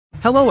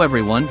Hello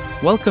everyone,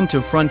 welcome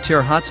to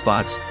Frontier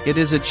Hotspots. It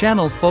is a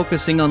channel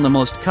focusing on the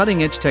most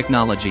cutting-edge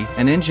technology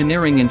and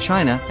engineering in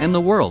China and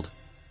the world.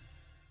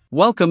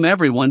 Welcome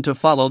everyone to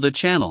follow the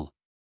channel.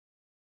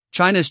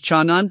 China's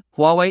Changan,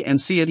 Huawei and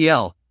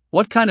CATL.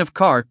 What kind of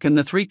car can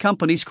the three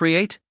companies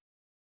create?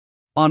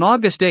 On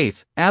August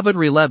 8,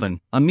 Avita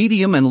 11, a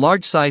medium and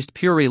large-sized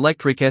pure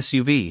electric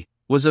SUV,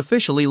 was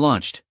officially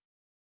launched.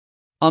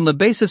 On the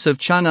basis of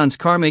Changan's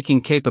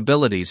car-making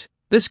capabilities,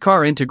 this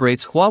car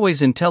integrates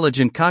Huawei's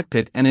intelligent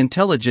cockpit and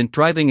intelligent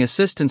driving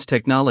assistance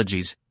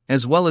technologies,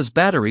 as well as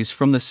batteries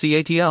from the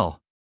CATL.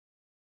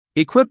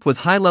 Equipped with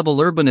high-level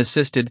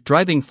urban-assisted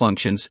driving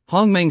functions,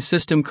 Hongmeng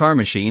system car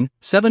machine,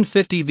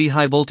 750V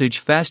high-voltage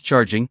fast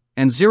charging,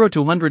 and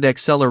 0-100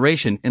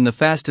 acceleration in the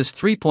fastest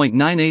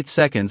 3.98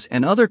 seconds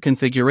and other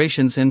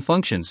configurations and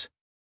functions.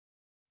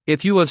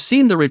 If you have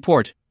seen the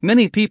report,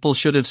 many people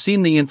should have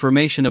seen the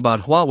information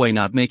about Huawei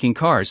not making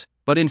cars,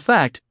 but in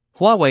fact,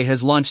 Huawei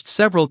has launched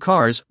several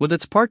cars with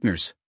its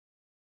partners.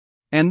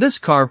 And this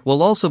car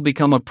will also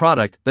become a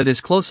product that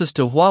is closest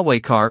to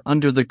Huawei car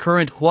under the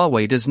current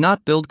Huawei does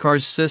not build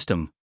cars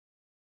system.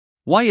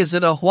 Why is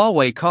it a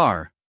Huawei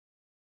car?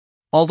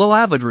 Although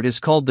Avita is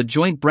called the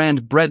joint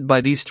brand bred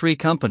by these three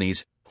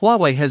companies,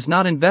 Huawei has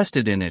not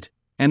invested in it,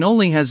 and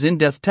only has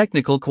in-depth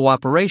technical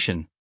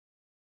cooperation.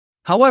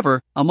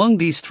 However, among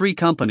these three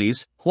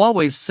companies,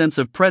 Huawei's sense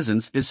of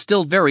presence is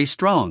still very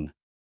strong.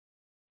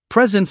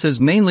 Presence is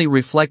mainly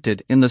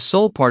reflected in the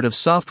sole part of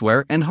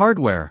software and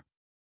hardware.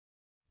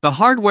 The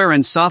hardware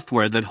and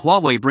software that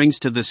Huawei brings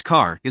to this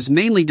car is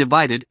mainly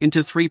divided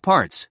into three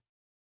parts.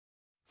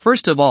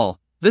 First of all,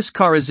 this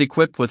car is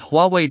equipped with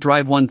Huawei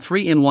Drive 1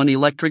 3-in-1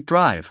 electric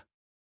drive.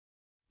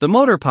 The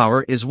motor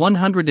power is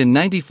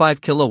 195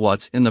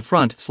 kilowatts in the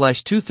front /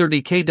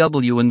 230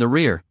 kW in the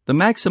rear. The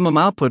maximum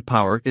output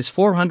power is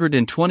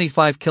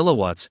 425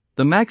 kilowatts,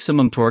 the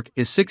maximum torque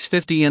is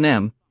 650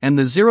 Nm, and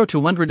the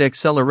 0-100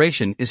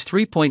 acceleration is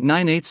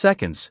 3.98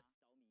 seconds.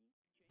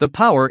 The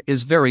power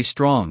is very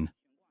strong.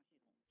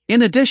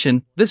 In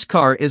addition, this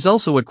car is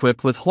also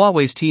equipped with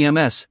Huawei's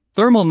TMS,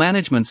 Thermal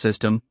Management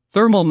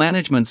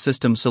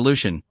System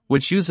solution,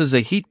 which uses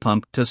a heat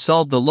pump to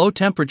solve the low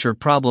temperature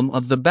problem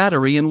of the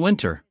battery in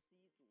winter.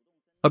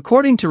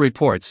 According to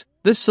reports,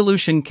 this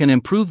solution can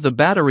improve the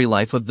battery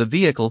life of the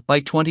vehicle by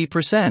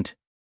 20%.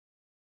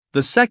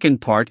 The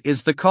second part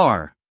is the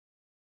car.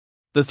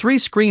 The three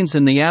screens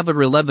in the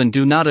Avita 11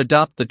 do not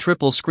adopt the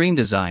triple screen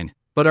design,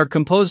 but are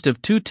composed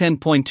of two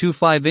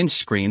 10.25-inch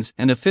screens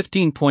and a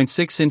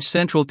 15.6-inch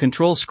central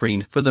control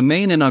screen for the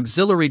main and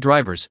auxiliary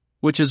drivers,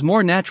 which is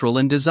more natural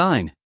in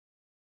design.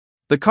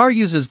 The car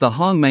uses the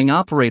Hongmeng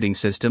operating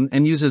system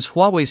and uses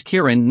Huawei's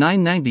Kirin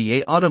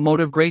 990A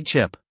automotive-grade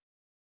chip.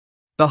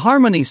 The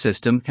Harmony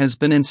system has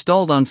been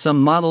installed on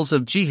some models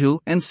of Jihu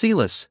and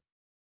Celis.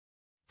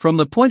 From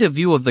the point of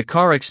view of the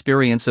car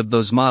experience of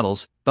those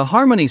models, the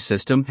Harmony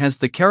system has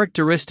the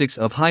characteristics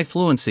of high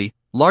fluency,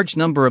 large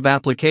number of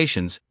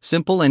applications,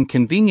 simple and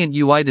convenient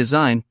UI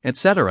design,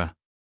 etc.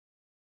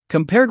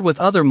 Compared with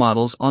other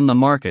models on the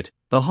market,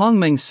 the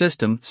Hongmeng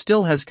system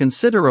still has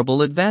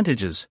considerable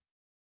advantages.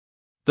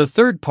 The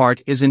third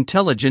part is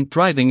intelligent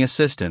driving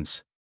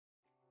assistance.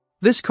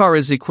 This car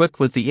is equipped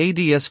with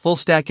the ADS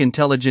full-stack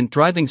intelligent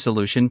driving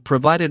solution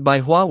provided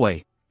by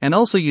Huawei, and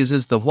also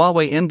uses the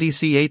Huawei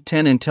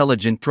MDC810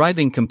 intelligent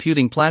driving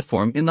computing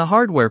platform in the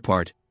hardware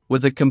part,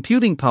 with a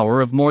computing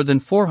power of more than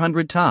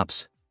 400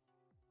 TOPS.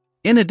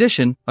 In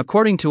addition,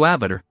 according to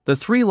Avita, the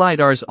three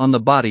LiDARs on the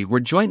body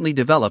were jointly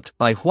developed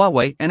by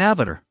Huawei and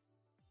Avita.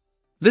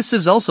 This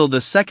is also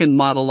the second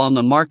model on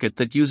the market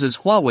that uses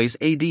Huawei's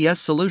ADS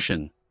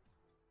solution.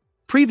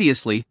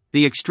 Previously,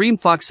 the Extreme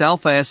Fox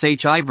Alpha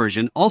SHI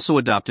version also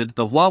adopted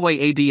the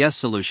Huawei ADS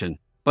solution,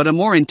 but a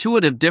more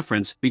intuitive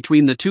difference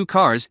between the two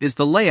cars is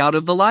the layout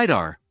of the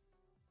LiDAR.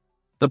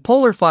 The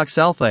Polar Fox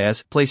Alpha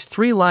S placed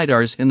three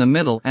LiDARs in the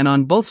middle and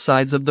on both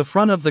sides of the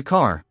front of the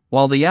car,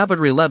 while the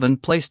Avita 11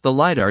 placed the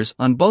LiDARs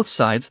on both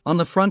sides on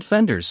the front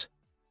fenders.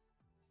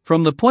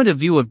 From the point of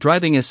view of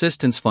driving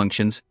assistance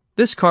functions,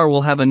 this car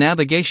will have a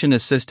navigation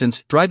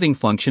assistance driving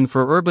function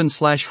for urban /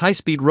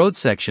 high-speed road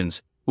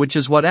sections, which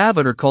is what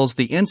Avita calls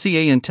the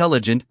NCA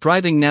Intelligent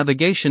Driving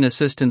Navigation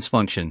Assistance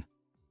function.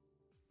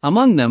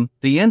 Among them,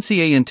 the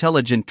NCA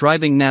Intelligent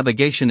Driving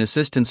Navigation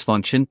Assistance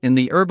function in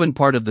the urban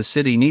part of the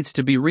city needs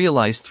to be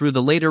realized through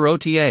the later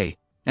OTA,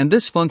 and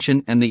this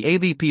function and the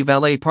AVP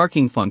valet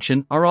parking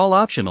function are all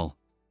optional.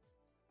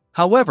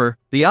 However,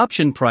 the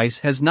option price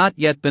has not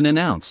yet been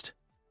announced.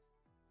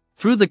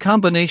 Through the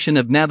combination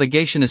of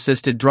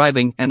navigation-assisted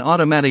driving and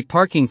automatic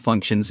parking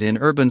functions in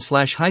urban /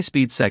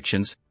 high-speed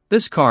sections,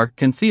 this car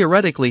can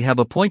theoretically have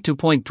a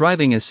point-to-point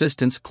driving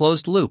assistance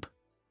closed loop.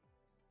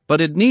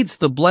 But it needs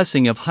the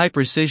blessing of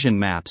high-precision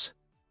maps.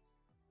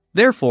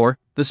 Therefore,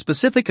 the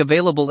specific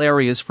available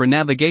areas for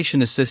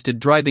navigation-assisted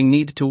driving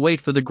need to wait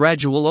for the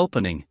gradual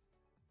opening.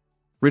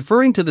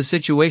 Referring to the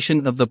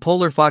situation of the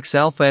Polar Fox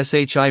Alpha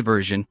SHI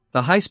version,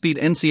 the high-speed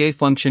NCA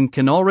function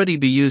can already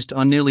be used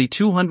on nearly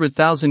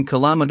 200,000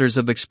 kilometers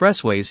of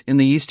expressways in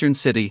the eastern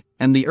city,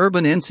 and the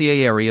urban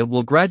NCA area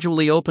will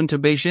gradually open to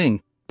Beijing,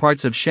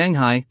 parts of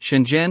Shanghai,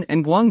 Shenzhen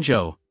and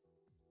Guangzhou.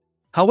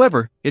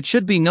 However, it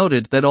should be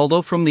noted that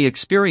although from the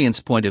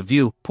experience point of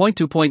view,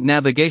 point-to-point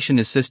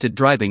navigation-assisted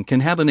driving can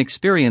have an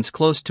experience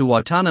close to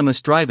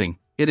autonomous driving,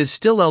 it is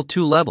still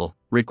L2 level,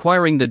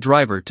 requiring the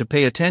driver to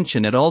pay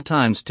attention at all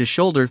times to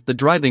shoulder the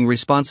driving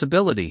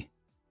responsibility.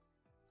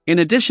 In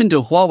addition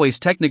to Huawei's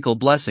technical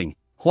blessing,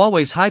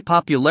 Huawei's high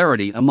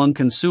popularity among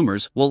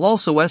consumers will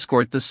also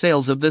escort the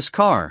sales of this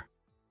car.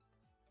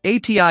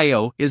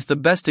 ATIO is the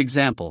best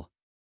example.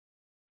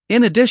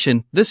 In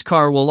addition, this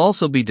car will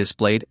also be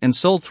displayed and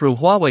sold through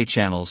Huawei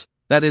channels,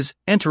 that is,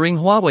 entering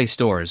Huawei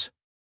stores.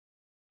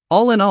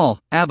 All in all,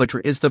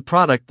 Avita is the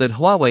product that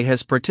Huawei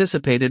has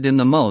participated in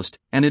the most,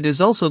 and it is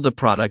also the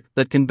product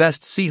that can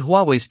best see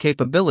Huawei's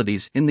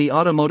capabilities in the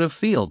automotive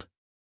field.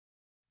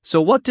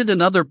 So what did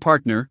another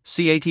partner,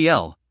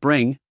 CATL,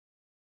 bring?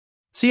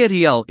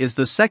 CATL is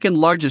the second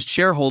largest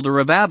shareholder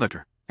of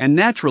Avita, and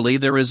naturally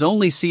there is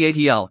only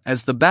CATL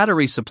as the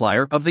battery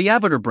supplier of the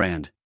Avita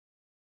brand.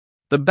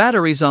 The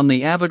batteries on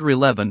the Avita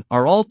 11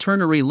 are all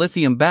ternary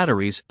lithium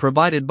batteries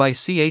provided by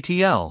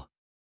CATL.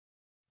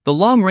 The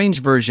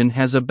long-range version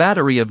has a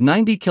battery of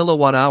 90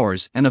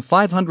 kWh and a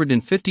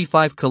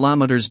 555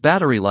 km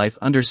battery life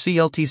under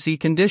CLTC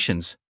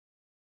conditions.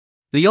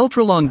 The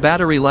ultra-long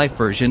battery life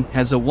version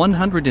has a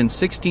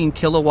 116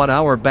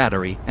 kWh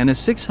battery and a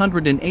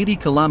 680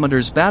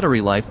 km battery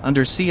life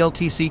under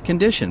CLTC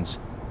conditions.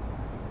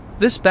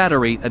 This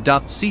battery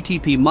adopts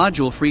CTP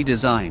module-free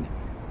design.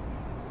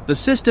 The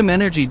system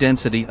energy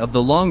density of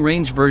the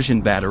long-range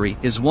version battery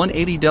is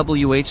 180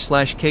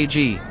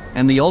 Wh/kg,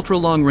 and the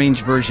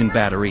ultra-long-range version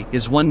battery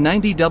is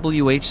 190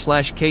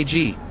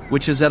 Wh/kg,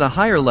 which is at a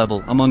higher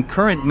level among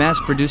current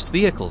mass-produced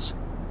vehicles.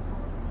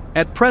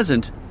 At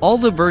present, all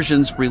the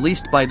versions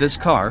released by this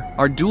car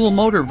are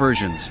dual-motor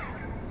versions.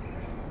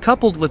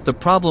 Coupled with the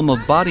problem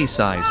of body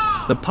size,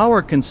 the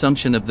power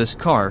consumption of this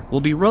car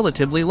will be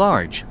relatively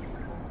large.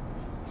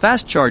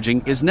 Fast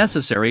charging is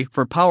necessary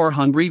for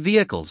power-hungry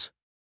vehicles.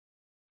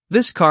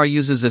 This car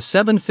uses a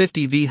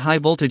 750V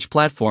high-voltage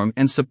platform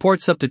and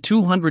supports up to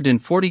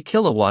 240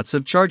 kilowatts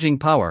of charging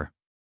power.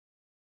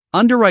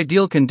 Under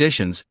ideal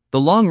conditions,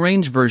 the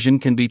long-range version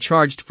can be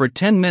charged for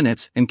 10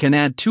 minutes and can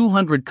add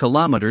 200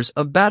 kilometers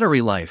of battery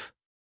life.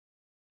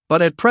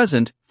 But at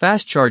present,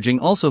 fast charging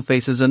also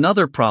faces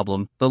another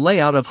problem, the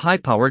layout of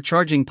high-power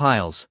charging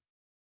piles.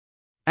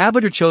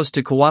 Avita chose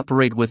to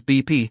cooperate with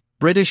BP,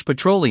 British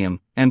Petroleum,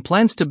 and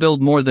plans to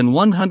build more than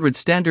 100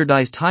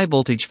 standardized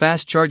high-voltage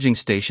fast charging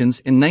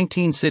stations in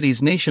 19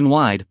 cities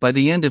nationwide by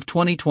the end of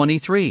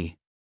 2023.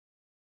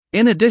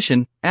 In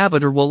addition,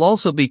 Avita will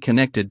also be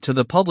connected to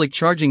the public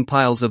charging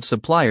piles of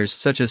suppliers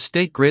such as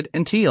State Grid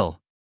and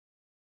TEL.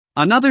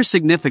 Another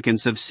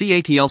significance of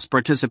CATL's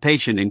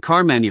participation in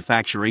car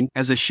manufacturing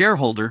as a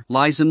shareholder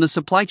lies in the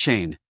supply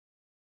chain.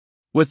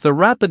 With the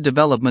rapid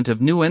development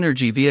of new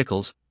energy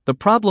vehicles, the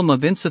problem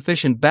of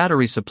insufficient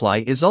battery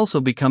supply is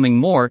also becoming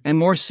more and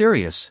more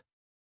serious.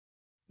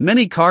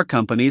 Many car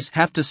companies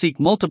have to seek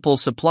multiple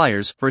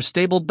suppliers for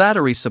stable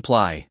battery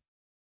supply.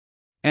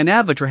 And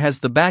Avita has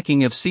the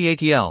backing of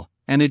CATL,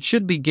 and it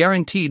should be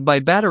guaranteed by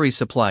battery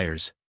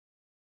suppliers.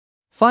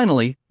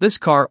 Finally, this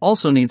car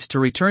also needs to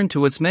return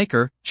to its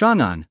maker,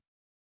 Changan.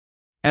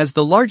 As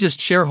the largest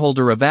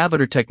shareholder of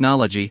Avita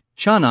Technology,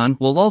 Changan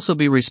will also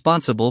be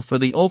responsible for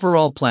the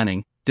overall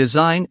planning,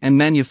 design and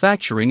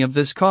manufacturing of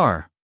this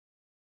car.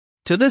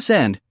 To this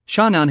end,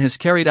 Changan has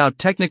carried out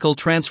technical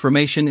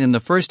transformation in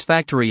the first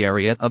factory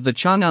area of the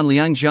Changan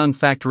Liangjiang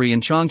factory in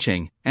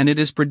Chongqing, and it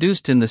is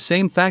produced in the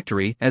same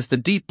factory as the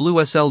Deep Blue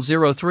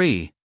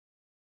SL03.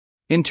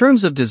 In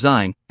terms of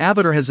design,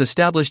 Avita has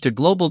established a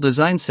global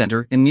design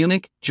center in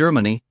Munich,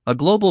 Germany, a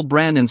global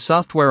brand and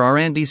software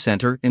R&D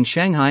center in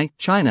Shanghai,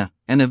 China,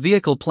 and a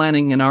vehicle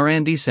planning and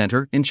R&D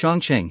center in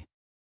Chongqing.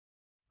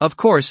 Of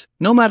course,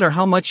 no matter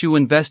how much you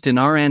invest in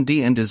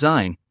R&D and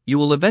design, you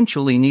will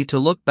eventually need to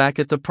look back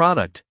at the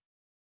product.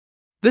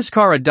 This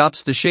car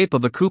adopts the shape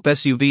of a coupe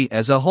SUV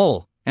as a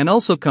whole, and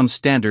also comes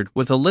standard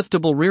with a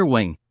liftable rear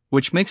wing,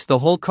 which makes the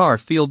whole car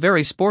feel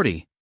very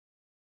sporty.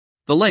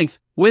 The length,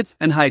 width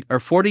and height are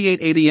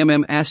 4880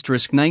 mm *,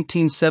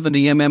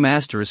 1970 mm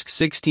 *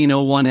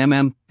 1601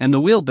 mm, and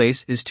the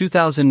wheelbase is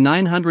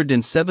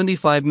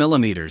 2975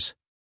 mm.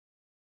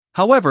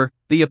 However,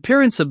 the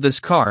appearance of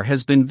this car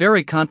has been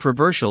very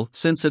controversial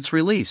since its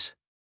release.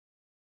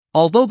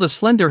 Although the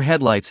slender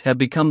headlights have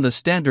become the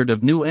standard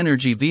of new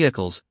energy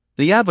vehicles,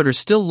 the Avita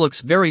still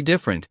looks very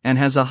different and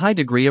has a high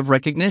degree of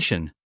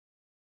recognition.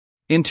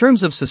 In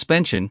terms of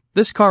suspension,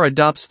 this car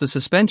adopts the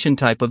suspension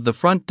type of the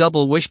front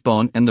double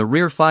wishbone and the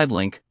rear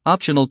 5-link,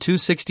 optional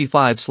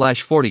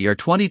 265/40 or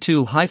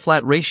 22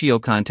 high-flat ratio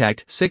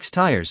contact 6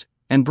 tires,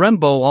 and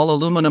Brembo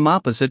all-aluminum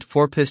opposite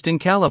 4-piston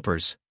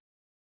calipers.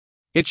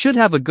 It should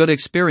have a good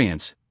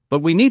experience, but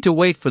we need to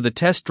wait for the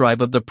test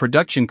drive of the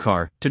production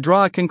car to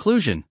draw a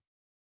conclusion.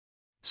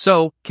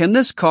 So, can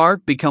this car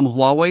become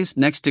Huawei's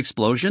next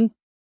explosion?